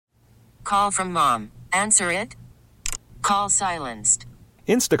Call from mom. Answer it. Call silenced.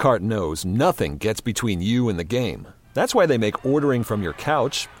 Instacart knows nothing gets between you and the game. That's why they make ordering from your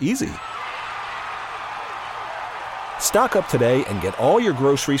couch easy. Stock up today and get all your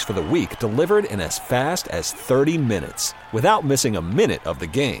groceries for the week delivered in as fast as 30 minutes without missing a minute of the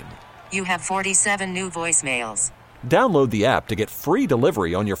game. You have 47 new voicemails. Download the app to get free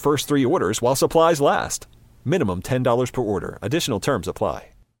delivery on your first 3 orders while supplies last. Minimum $10 per order. Additional terms apply.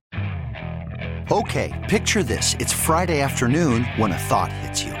 Okay, picture this. It's Friday afternoon when a thought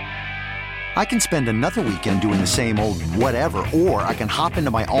hits you. I can spend another weekend doing the same old whatever, or I can hop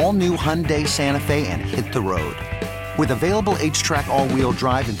into my all-new Hyundai Santa Fe and hit the road. With available H-Track all-wheel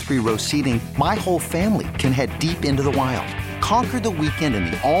drive and 3-row seating, my whole family can head deep into the wild. Conquer the weekend in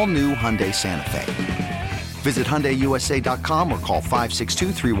the all-new Hyundai Santa Fe. Visit HyundaiUSA.com or call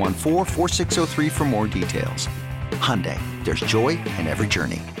 562-314-4603 for more details. Hyundai, there's joy in every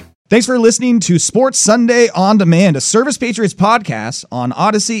journey. Thanks for listening to Sports Sunday On Demand, a Service Patriots podcast on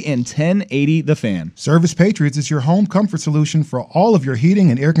Odyssey and 1080 The Fan. Service Patriots is your home comfort solution for all of your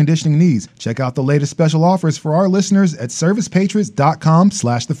heating and air conditioning needs. Check out the latest special offers for our listeners at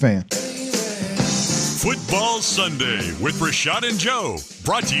servicepatriots.com/thefan. Football Sunday with Rashad and Joe.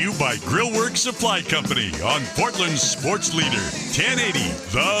 Brought to you by Grillworks Supply Company on Portland's sports leader, 1080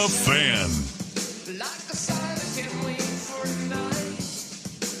 The Fan.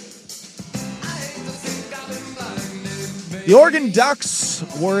 The Oregon Ducks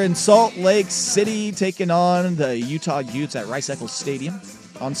were in Salt Lake City taking on the Utah Utes at Rice-Eccles Stadium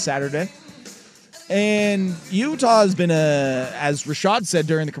on Saturday. And Utah has been, as Rashad said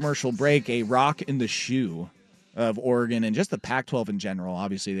during the commercial break, a rock in the shoe of Oregon and just the Pac-12 in general.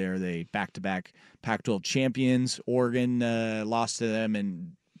 Obviously, they're the back-to-back Pac-12 champions. Oregon lost to them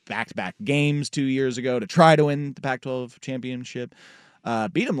in back-to-back games 2 years ago to try to win the Pac-12 championship.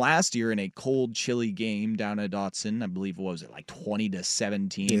 Beat them last year in a cold, chilly game down at Dotson. I believe, what was it, like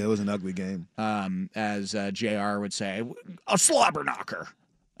 20-17? Yeah, it was an ugly game. As JR would say, a slobber knocker.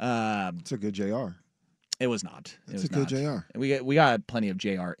 It's a good JR. It was not. It's a good JR. We got plenty of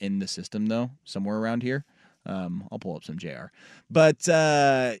JR in the system, though, somewhere around here. I'll pull up some JR. But,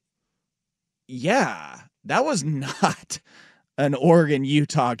 yeah, that was not an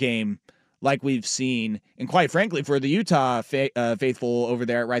Oregon-Utah game like we've seen. And quite frankly, for the Utah faithful over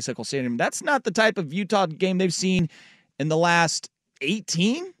there at Rice-Eccles Stadium, that's not the type of Utah game they've seen in the last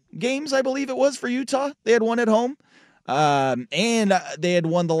 18 games, I believe it was, for Utah. They had won at home. And they had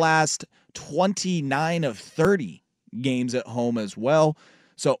won the last 29 of 30 games at home as well.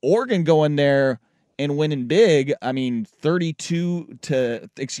 So Oregon going there and winning big, I mean,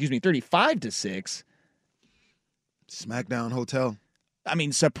 35-6. Smackdown Hotel. I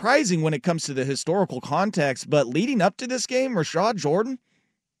mean, surprising when it comes to the historical context, but leading up to this game, Rashad Jordan,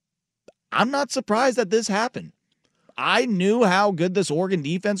 I'm not surprised that this happened. I knew how good this Oregon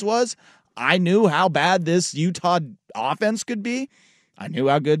defense was. I knew how bad this Utah offense could be. I knew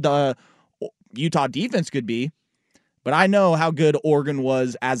how good the Utah defense could be, but I know how good Oregon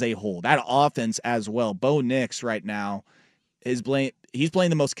was as a whole. That offense as well. Bo Nix right now he's playing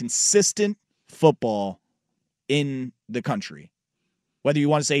the most consistent football in the country. Whether you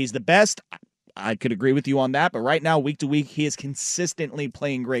want to say he's the best, I could agree with you on that. But right now, week to week, he is consistently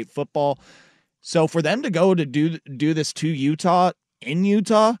playing great football. So for them to go to do this to Utah, in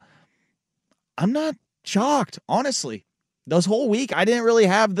Utah, I'm not shocked, honestly. This whole week, I didn't really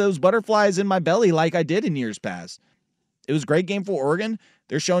have those butterflies in my belly like I did in years past. It was a great game for Oregon.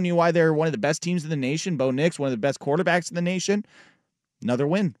 They're showing you why they're one of the best teams in the nation. Bo Nix, one of the best quarterbacks in the nation. Another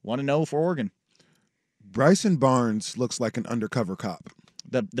win. 1-0 for Oregon. Bryson Barnes looks like an undercover cop.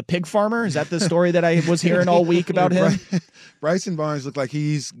 The pig farmer? Is that the story that I was hearing all week about him? Bryson Barnes looked like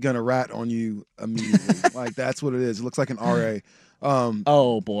he's going to rat on you immediately. Like, that's what it is. It looks like an RA.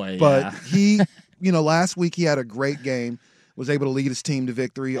 Oh, boy. But he, last week he had a great game, was able to lead his team to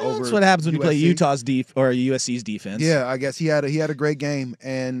victory over That's what happens when USC. you play Utah's or USC's defense. Yeah, I guess he had a great game.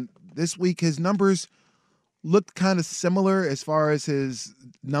 And this week his numbers looked kind of similar as far as his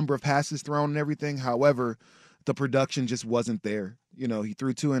number of passes thrown and everything. However, the production just wasn't there. He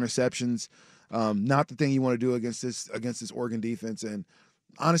threw 2 interceptions. Not the thing you want to do against this Oregon defense. And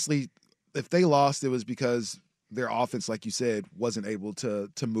honestly, if they lost, it was because their offense, like you said, wasn't able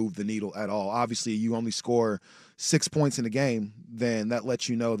to move the needle at all. Obviously, you only score 6 points in a game, then that lets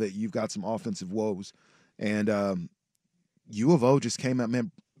you know that you've got some offensive woes. And U of O just came out,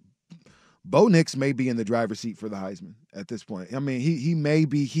 man. Bo Nix may be in the driver's seat for the Heisman at this point. I mean, he may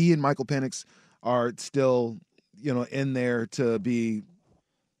be. He and Michael Penix are still, in there to be.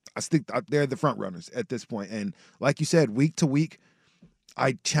 I think they're the front runners at this point. And like you said, week to week,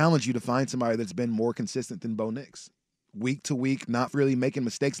 I challenge you to find somebody that's been more consistent than Bo Nix. Week to week, not really making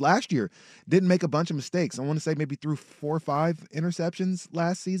mistakes. Last year, didn't make a bunch of mistakes. I want to say maybe threw 4 or 5 interceptions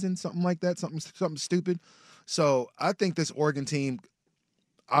last season, something like that, something stupid. So I think this Oregon team,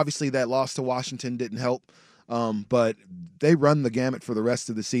 obviously that loss to Washington didn't help, but they run the gamut for the rest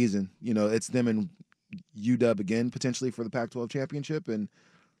of the season. You know, it's them and UW again potentially for the Pac-12 championship, and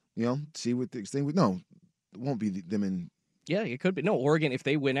you know, see what the thing. No, it won't be them and. Yeah, it could be. No, Oregon, if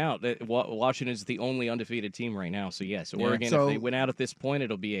they win out, Washington is the only undefeated team right now. So, yes, Oregon, if they win out at this point,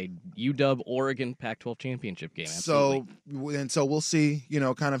 it'll be a UW-Oregon Pac-12 championship game. Absolutely. So we'll see, you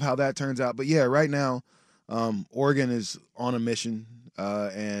know, kind of how that turns out. But, yeah, right now, Oregon is on a mission.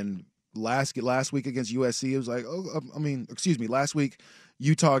 And last week against USC, it was like, last week,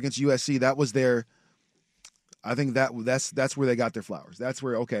 Utah against USC, that was their – I think that's where they got their flowers. That's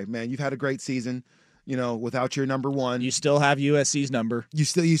where, okay, man, you've had a great season. You know, without your number one, you still have USC's number. You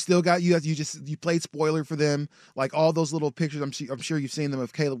still got you played spoiler for them. Like all those little pictures, I'm sure you've seen them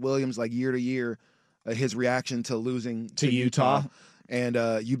of Caleb Williams, like year to year, his reaction to losing to Utah, and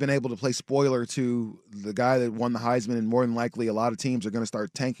you've been able to play spoiler to the guy that won the Heisman, and more than likely, a lot of teams are going to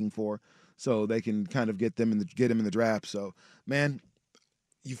start tanking for, so they can kind of get him in the draft. So, man,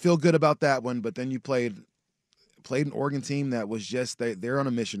 you feel good about that one, but then you played an Oregon team that was just they're on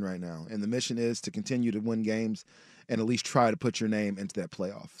a mission right now, and the mission is to continue to win games and at least try to put your name into that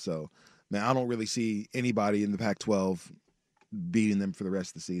playoff. So, man, I don't really see anybody in the Pac-12 beating them for the rest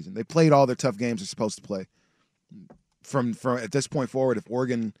of the season. They played all their tough games they're supposed to play. From at this point forward, if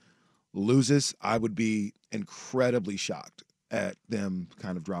Oregon loses, I would be incredibly shocked at them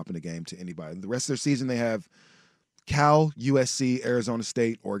kind of dropping a game to anybody. The rest of their season, they have Cal, USC, Arizona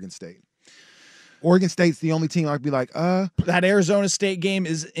State, Oregon State. Oregon State's the only team I'd be like, That Arizona State game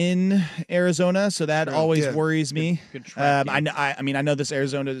is in Arizona, so that always worries me. Good track I know this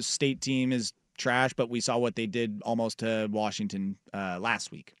Arizona State team is trash, but we saw what they did almost to Washington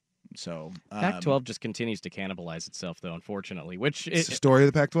last week. So Pac-12 just continues to cannibalize itself, though, unfortunately. It's the story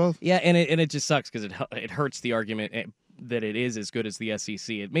of the Pac-12. Yeah, and it just sucks because it hurts the argument that it is as good as the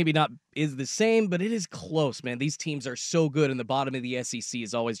SEC. It maybe not is the same, but it is close, man. These teams are so good, and the bottom of the SEC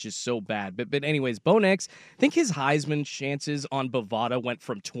is always just so bad. But anyways, Bo Nix, I think his Heisman chances on Bovada went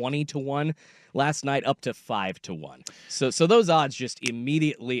from 20-1 last night up to 5-1. So those odds just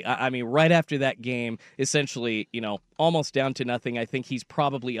immediately, right after that game, essentially, you know, almost down to nothing. I think he's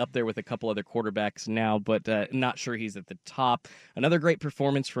probably up there with a couple other quarterbacks now, but not sure he's at the top. Another great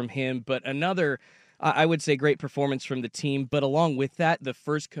performance from him, but another, I would say, great performance from the team. But along with that, the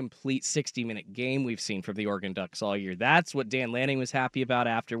first complete 60-minute game we've seen from the Oregon Ducks all year. That's what Dan Lanning was happy about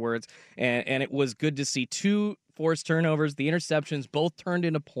afterwards. And it was good to see 2 forced turnovers. The interceptions both turned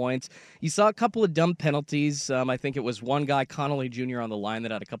into points. You saw a couple of dumb penalties. I think it was one guy, Connolly Jr., on the line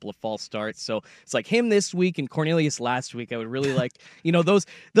that had a couple of false starts. So it's like him this week and Cornelius last week. I would really like, you know, those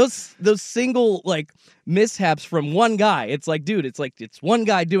single like mishaps from one guy. It's like, dude, it's one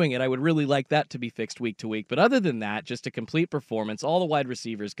guy doing it. I would really like that to be fixed week to week. But other than that, just a complete performance. All the wide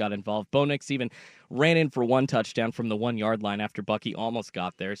receivers got involved. Bo Nix even ran in for 1 touchdown from the 1-yard line after Bucky almost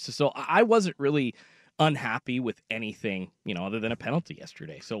got there. So I wasn't really unhappy with anything, you know, other than a penalty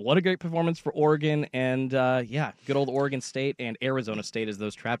yesterday. So what a great performance for Oregon, and good old Oregon State and Arizona State as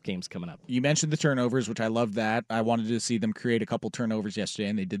those trap games coming up. You mentioned the turnovers, which I love that. I wanted to see them create a couple turnovers yesterday,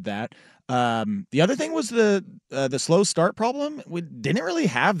 and they did that. The other thing was the slow start problem. We didn't really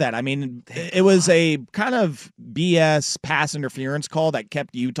have that. I mean, it was a kind of BS pass interference call that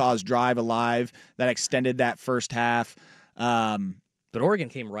kept Utah's drive alive, that extended that first half. But Oregon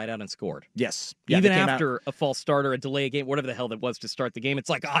came right out and scored. Yes. Yeah, even after a false start or a delay game, whatever the hell that was to start the game, it's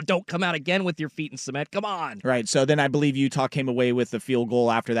like, don't come out again with your feet in cement. Come on. Right. So then I believe Utah came away with the field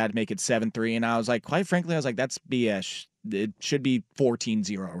goal after that to make it 7-3. And I was like, quite frankly, that's BS. It should be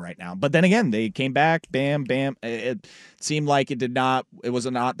 14-0 right now. But then again, they came back, bam, bam. It seemed like it was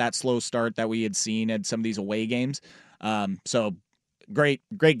not that slow start that we had seen at some of these away games. So great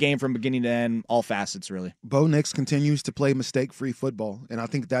game from beginning to end, all facets, really. Bo Nix continues to play mistake-free football, and I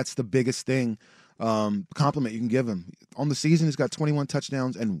think that's the biggest thing, compliment you can give him. On the season, he's got 21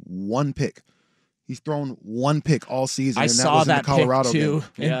 touchdowns and 1 pick. He's thrown 1 pick all season. I and saw was that in the Colorado pick, too,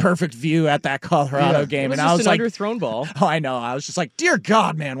 game. in perfect view at that Colorado game. It was and I was an like, underthrown ball. Oh, I know. I was just like, dear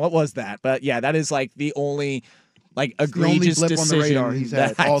God, man, what was that? But, yeah, that is like the only egregious the only blip on the radar he's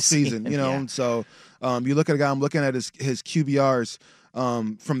had all season. Seen. You know, so you look at a guy, I'm looking at his QBRs.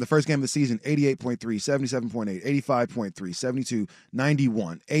 From the first game of the season, 88.3, 77.8, 85.3, 72,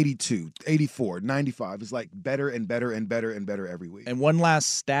 91, 82, 84, 95. It's like better and better and better and better every week. And one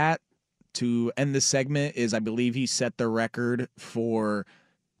last stat, to end the segment is I believe he set the record for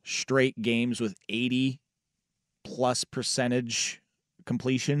straight games with 80+ percentage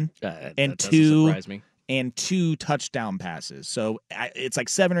completion That doesn't surprise me. and 2 touchdown passes. So it's like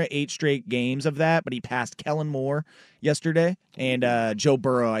 7 or 8 straight games of that, but he passed Kellen Moore yesterday, and Joe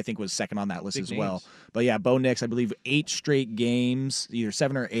Burrow, I think, was second on that list Big as well. names. But yeah, Bo Nix, I believe 8 straight games, either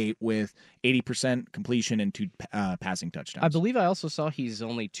 7 or 8, with 80% completion and 2 passing touchdowns. I believe I also saw he's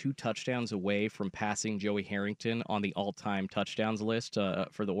only 2 touchdowns away from passing Joey Harrington on the all-time touchdowns list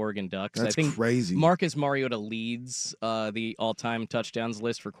for the Oregon Ducks. That's I think crazy. Marcus Mariota leads the all-time touchdowns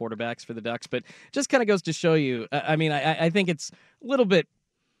list for quarterbacks for the Ducks, but just kind of goes to show you, I think it's a little bit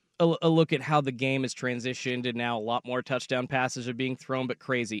a look at how the game has transitioned, and now a lot more touchdown passes are being thrown, but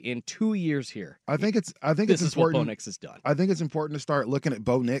crazy. In 2 years here, I think it's this is what important. Bo Nix has done. I think it's important to start looking at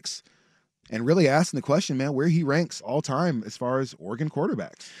Bo Nix and really asking the question, man, where he ranks all time as far as Oregon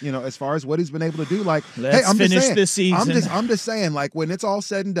quarterbacks. As far as what he's been able to do. Like, Let's I'm finish just saying, this season. I'm just saying, like, when it's all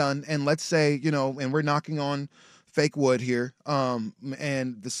said and done, and let's say, and we're knocking on fake wood here, and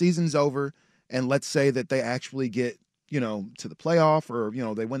the season's over, and let's say that they actually get, to the playoff, or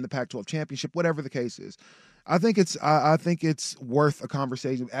they win the Pac-12 championship, whatever the case is. I think it's worth a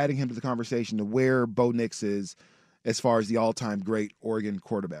conversation, adding him to the conversation to where Bo Nix is as far as the all-time great Oregon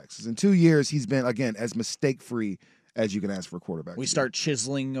quarterbacks. 'Cause in 2 years, he's been, again, as mistake-free as you can ask for a quarterback. We start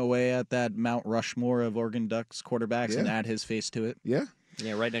chiseling away at that Mount Rushmore of Oregon Ducks quarterbacks and add his face to it. Yeah.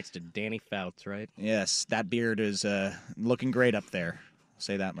 Yeah, right next to Danny Fouts, right? Yes, that beard is looking great up there. I'll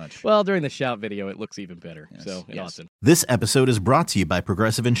say that much. Well, during the shout video, it looks even better. Yes, So, yes. awesome. This episode is brought to you by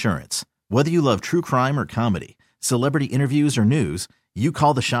Progressive Insurance. Whether you love true crime or comedy, celebrity interviews or news, you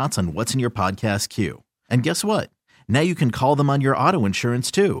call the shots on what's in your podcast queue. And guess what? Now you can call them on your auto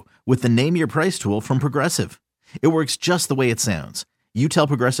insurance too with the Name Your Price tool from Progressive. It works just the way it sounds. You tell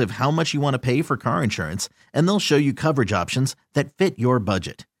Progressive how much you want to pay for car insurance, and they'll show you coverage options that fit your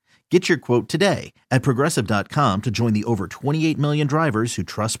budget. Get your quote today at Progressive.com to join the over 28 million drivers who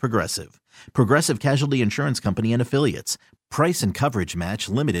trust Progressive. Progressive Casualty Insurance Company and Affiliates. Price and coverage match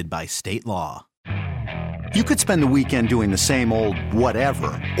limited by state law. You could spend the weekend doing the same old whatever,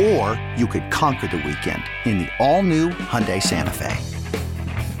 or you could conquer the weekend in the all-new Hyundai Santa Fe.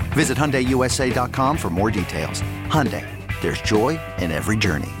 Visit HyundaiUSA.com for more details. Hyundai, there's joy in every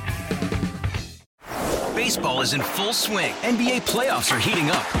journey. Baseball is in full swing. NBA playoffs are heating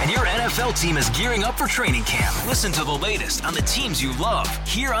up, and your NFL team is gearing up for training camp. Listen to the latest on the teams you love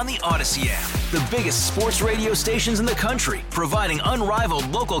here on the Odyssey app. The biggest sports radio stations in the country, providing unrivaled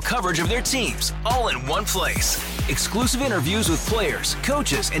local coverage of their teams, all in one place. Exclusive interviews with players,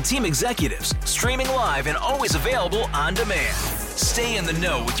 coaches, and team executives, streaming live and always available on demand. Stay in the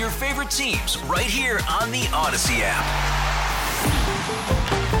know with your favorite teams right here on the Odyssey app.